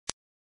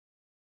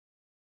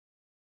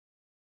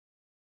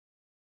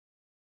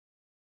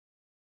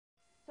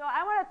So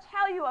I want to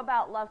tell you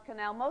about Love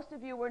Canal. Most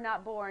of you were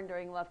not born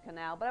during Love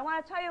Canal, but I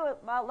want to tell you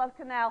about Love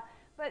Canal,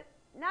 but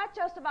not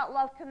just about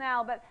Love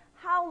Canal, but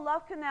how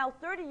Love Canal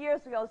 30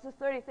 years ago, this is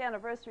the 30th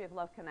anniversary of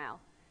Love Canal.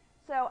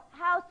 So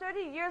how 30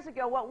 years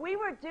ago, what we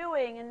were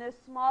doing in this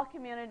small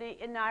community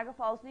in Niagara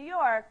Falls, New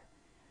York,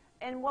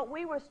 and what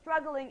we were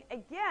struggling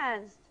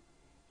against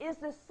is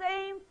the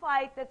same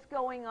fight that's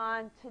going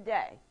on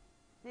today.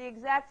 The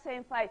exact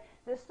same fight.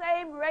 The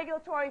same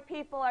regulatory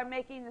people are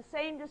making the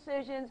same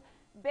decisions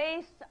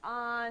based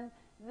on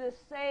the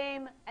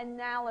same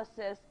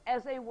analysis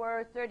as they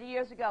were 30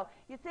 years ago.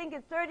 You'd think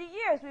in 30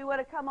 years we would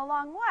have come a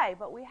long way,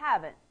 but we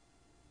haven't.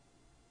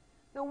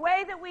 The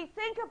way that we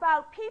think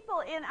about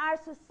people in our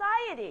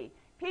society,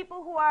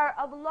 people who are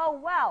of low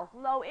wealth,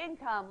 low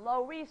income,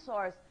 low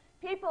resource,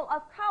 people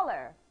of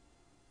color,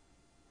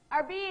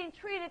 are being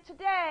treated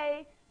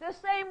today the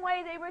same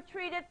way they were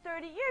treated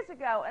 30 years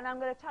ago. And I'm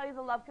going to tell you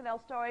the Love Canal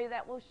story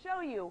that will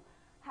show you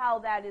how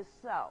that is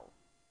so.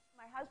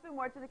 My husband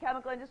worked in the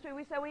chemical industry.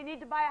 We said we need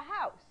to buy a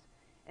house.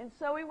 And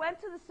so we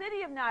went to the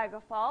city of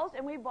Niagara Falls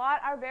and we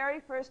bought our very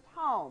first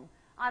home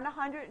on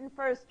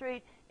 101st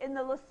Street in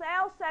the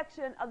LaSalle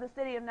section of the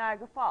city of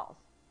Niagara Falls.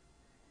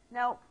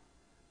 Now,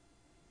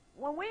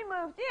 when we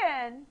moved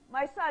in,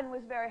 my son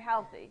was very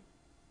healthy.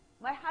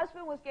 My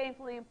husband was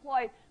gainfully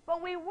employed,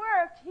 but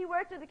he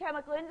worked in the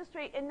chemical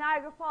industry in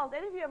Niagara Falls.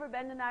 Any of you ever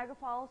been to Niagara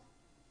Falls?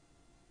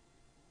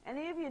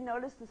 Any of you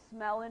noticed the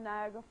smell in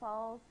Niagara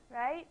Falls,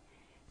 right?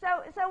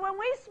 So when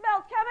we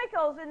smelled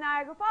chemicals in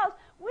Niagara Falls,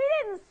 we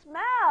didn't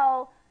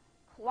smell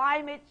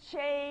climate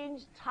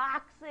change,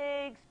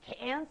 toxics,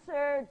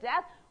 cancer,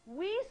 death.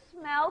 We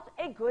smelled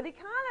a good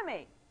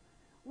economy.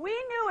 We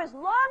knew as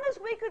long as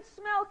we could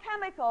smell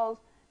chemicals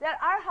that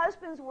our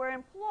husbands were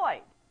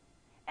employed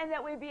and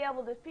that we'd be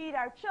able to feed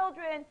our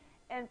children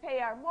and pay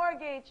our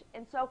mortgage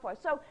and so forth.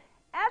 So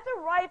at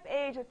the ripe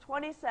age of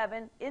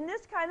 27, in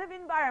this kind of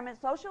environment,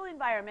 social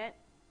environment,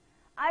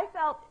 I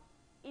felt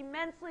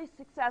immensely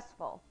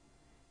successful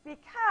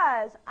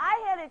because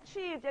I had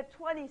achieved at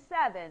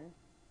 27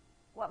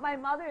 what my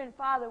mother and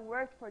father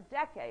worked for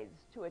decades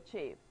to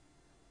achieve.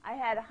 I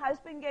had a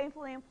husband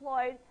gainfully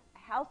employed,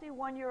 a healthy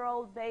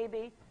 1-year-old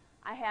baby.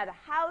 I had a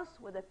house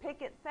with a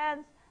picket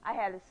fence. I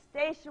had a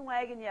station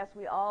wagon. Yes,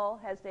 we all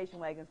had station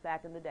wagons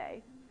back in the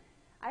day.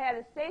 I had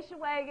a station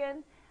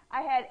wagon.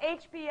 I had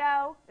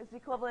HBO. It's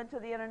equivalent to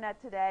the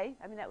internet today.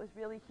 I mean, that was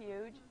really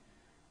huge.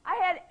 I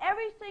had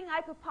everything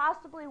I could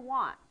possibly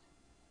want.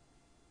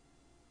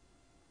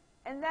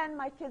 And then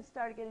my kids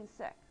started getting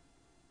sick.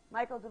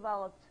 Michael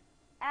developed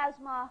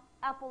asthma,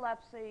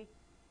 epilepsy.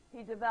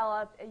 He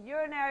developed a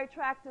urinary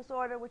tract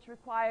disorder which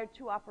required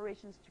 2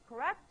 operations to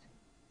correct.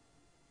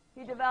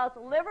 He developed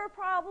a liver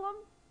problem.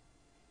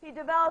 He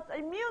developed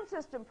an immune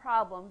system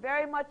problem,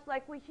 very much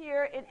like we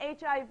hear in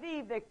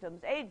HIV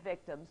victims, AIDS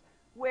victims,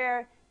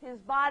 where his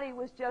body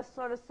was just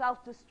sort of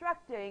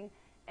self-destructing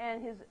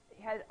and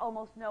had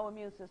almost no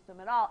immune system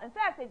at all. In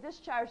fact, they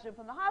discharged him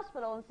from the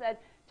hospital and said,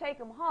 take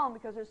him home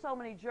because there's so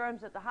many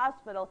germs at the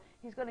hospital,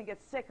 he's going to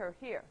get sicker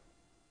here.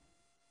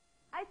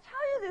 I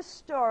tell you this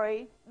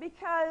story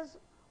because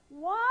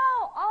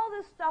while all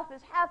this stuff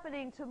is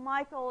happening to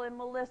Michael and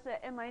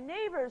Melissa and my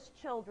neighbors'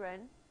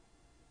 children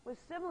with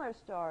similar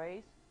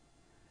stories,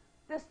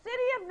 the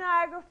city of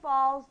Niagara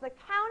Falls, the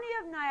county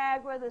of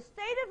Niagara, the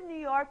state of New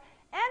York,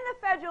 and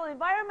the Federal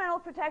Environmental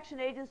Protection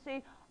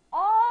Agency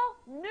all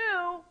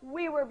knew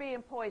we were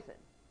being poisoned.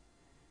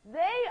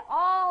 They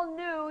all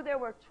knew there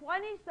were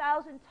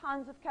 20,000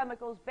 tons of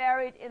chemicals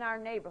buried in our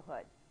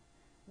neighborhood.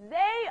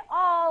 They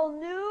all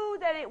knew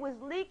that it was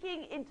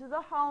leaking into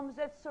the homes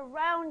that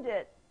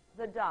surrounded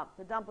the dump.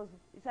 The dump was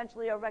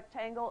essentially a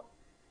rectangle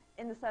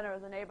in the center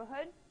of the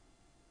neighborhood.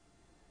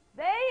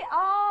 They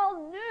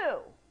all knew,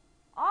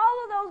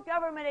 all of those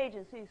government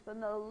agencies, from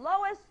the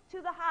lowest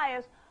to the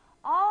highest,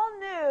 all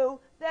knew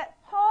that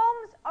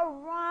homes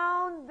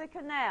around the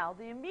canal,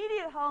 the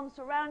immediate homes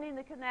surrounding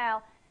the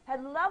canal,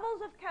 had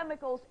levels of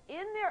chemicals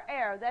in their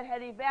air that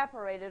had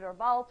evaporated or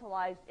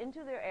volatilized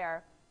into their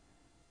air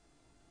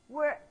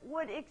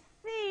would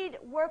exceed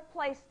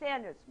workplace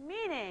standards,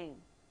 meaning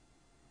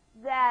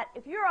that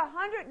if you're a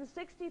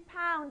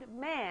 160-pound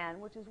man,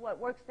 which is what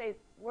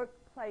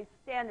workplace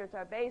standards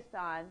are based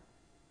on,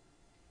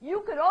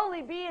 you could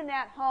only be in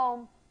that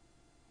home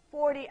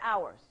 40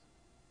 hours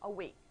a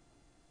week.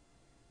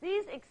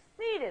 These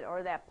exceeded,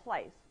 or that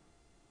place,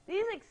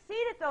 these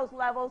exceeded those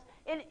levels,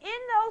 and in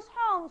those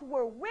homes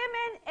were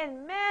women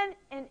and men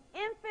and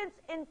infants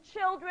and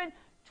children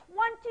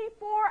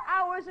 24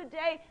 hours a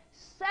day,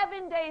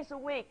 7 days a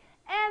week,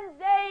 and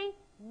they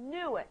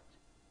knew it.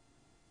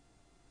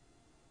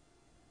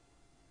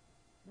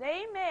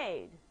 They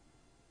made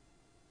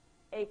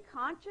a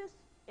conscious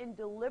and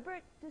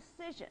deliberate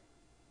decision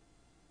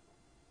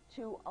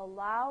to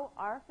allow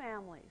our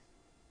families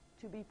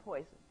to be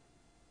poisoned.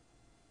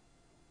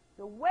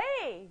 The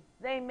way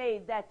they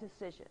made that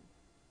decision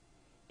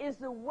is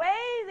the way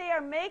they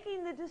are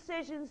making the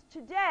decisions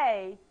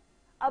today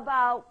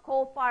about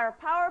coal-fired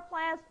power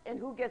plants and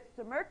who gets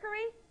the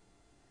mercury,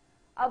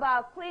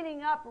 about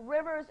cleaning up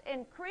rivers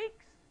and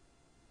creeks?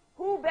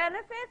 Who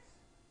benefits?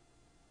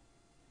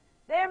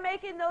 They're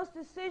making those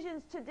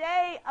decisions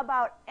today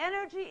about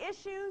energy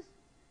issues.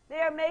 They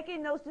are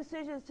making those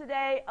decisions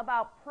today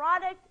about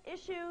product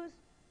issues.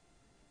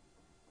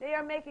 They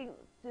are making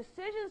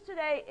decisions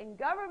today in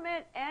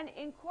government and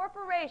in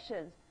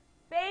corporations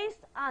based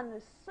on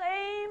the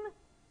same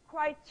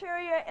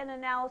criteria and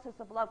analysis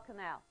of Love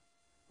Canal.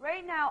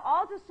 Right now,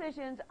 all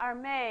decisions are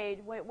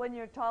made when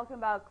you're talking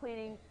about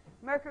cleaning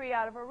mercury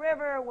out of a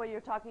river, when you're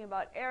talking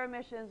about air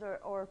emissions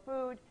or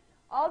food.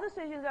 All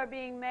decisions are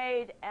being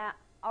made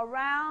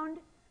around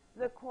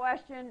the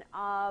question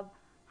of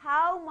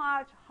how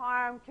much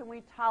harm can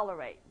we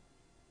tolerate?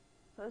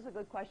 So this is a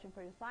good question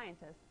for the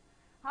scientists.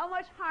 How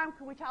much harm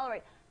can we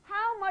tolerate?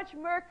 How much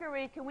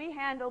mercury can we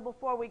handle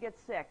before we get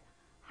sick?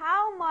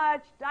 How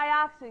much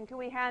dioxin can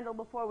we handle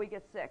before we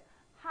get sick?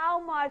 How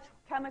much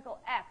chemical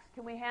X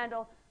can we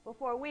handle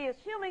before we as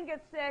humans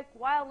get sick,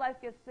 wildlife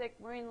gets sick,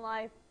 marine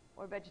life,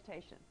 or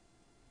vegetation?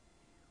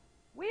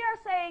 We are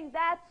saying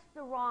that's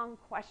the wrong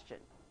question.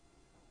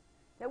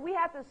 That we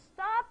have to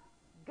stop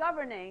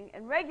governing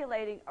and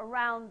regulating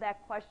around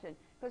that question.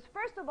 Because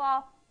first of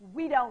all,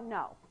 we don't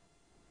know.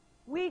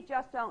 We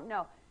just don't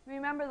know.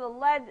 Remember the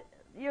lead,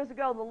 years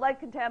ago, the lead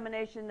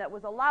contamination that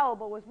was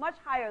allowable was much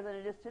higher than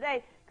it is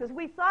today because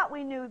we thought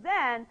we knew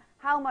then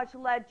how much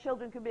lead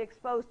children could be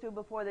exposed to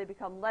before they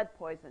become lead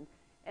poisoned.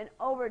 And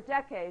over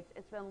decades,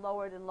 it's been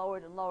lowered and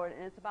lowered and lowered,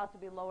 and it's about to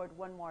be lowered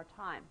one more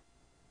time.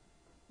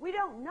 We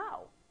don't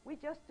know. We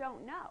just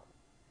don't know.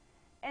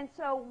 And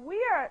so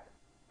we are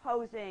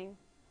posing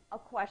a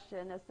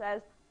question that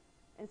says,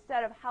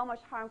 instead of how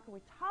much harm can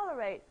we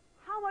tolerate,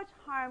 how much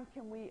harm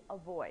can we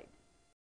avoid?